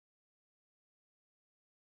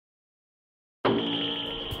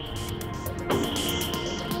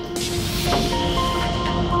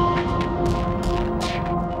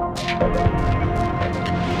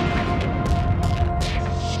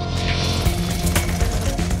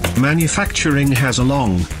Manufacturing has a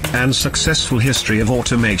long and successful history of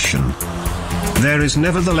automation. There is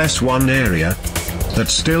nevertheless one area that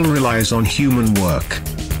still relies on human work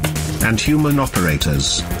and human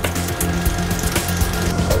operators.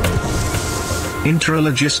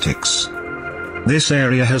 Intralogistics. This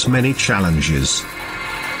area has many challenges.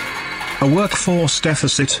 A workforce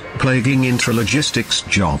deficit plaguing intralogistics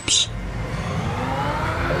jobs.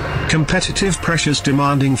 Competitive pressures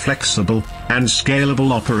demanding flexible and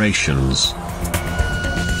scalable operations.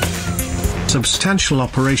 Substantial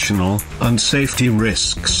operational and safety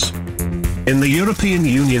risks. In the European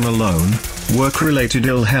Union alone, work-related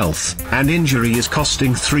ill health and injury is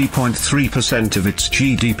costing 3.3% of its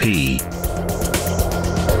GDP.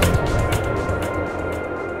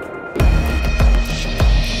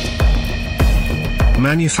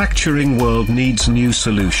 Manufacturing world needs new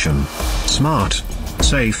solution. Smart,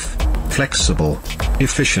 safe, flexible,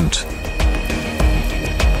 efficient.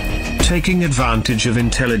 Taking advantage of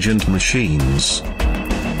intelligent machines.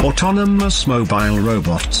 Autonomous mobile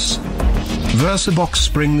robots.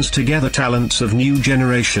 VersaBox brings together talents of new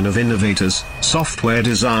generation of innovators, software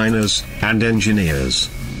designers, and engineers.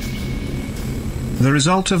 The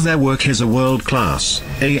result of their work is a world-class,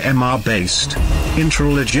 AMR-based,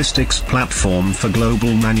 intralogistics platform for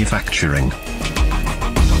global manufacturing.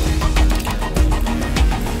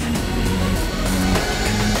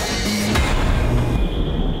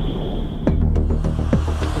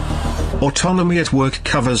 Autonomy at work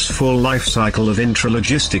covers full life cycle of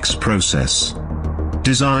intralogistics process.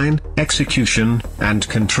 Design, execution, and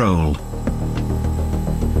control.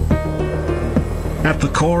 At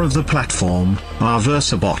the core of the platform are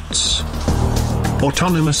VersaBots.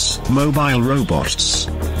 Autonomous mobile robots.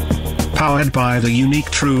 Powered by the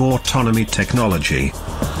unique True Autonomy technology.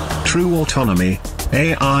 True Autonomy,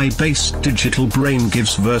 AI-based digital brain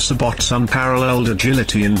gives VersaBots unparalleled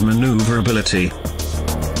agility and maneuverability,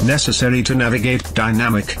 necessary to navigate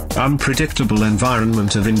dynamic, unpredictable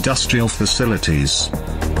environment of industrial facilities.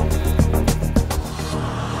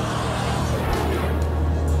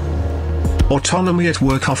 Autonomy at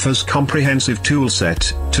work offers comprehensive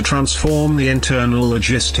toolset to transform the internal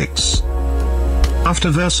logistics. After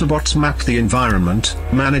VersaBots map the environment,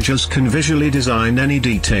 managers can visually design any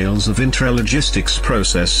details of intralogistics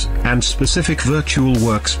process and specific virtual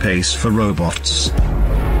workspace for robots.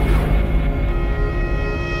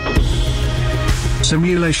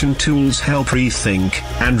 Simulation tools help rethink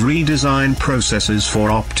and redesign processes for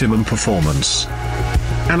optimum performance.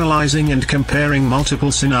 Analyzing and comparing multiple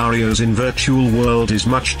scenarios in virtual world is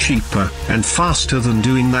much cheaper and faster than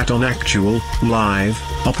doing that on actual, live,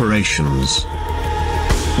 operations.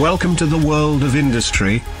 Welcome to the world of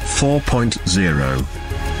Industry 4.0.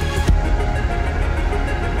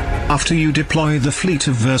 After you deploy the fleet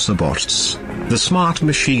of VersaBots, the smart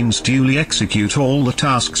machines duly execute all the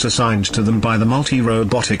tasks assigned to them by the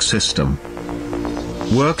multi-robotic system.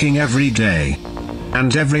 Working every day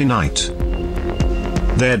and every night.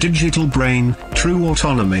 Their digital brain, True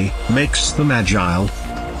Autonomy, makes them agile,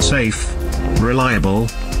 safe, reliable,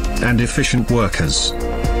 and efficient workers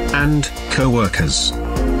and co-workers.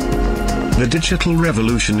 The digital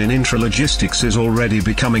revolution in intralogistics is already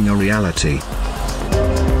becoming a reality.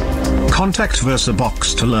 Contact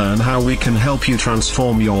VersaBox to learn how we can help you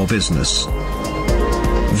transform your business.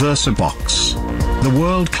 VersaBox, the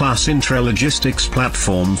world-class intralogistics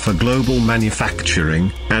platform for global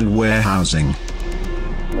manufacturing and warehousing.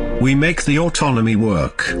 We make the autonomy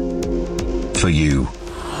work for you.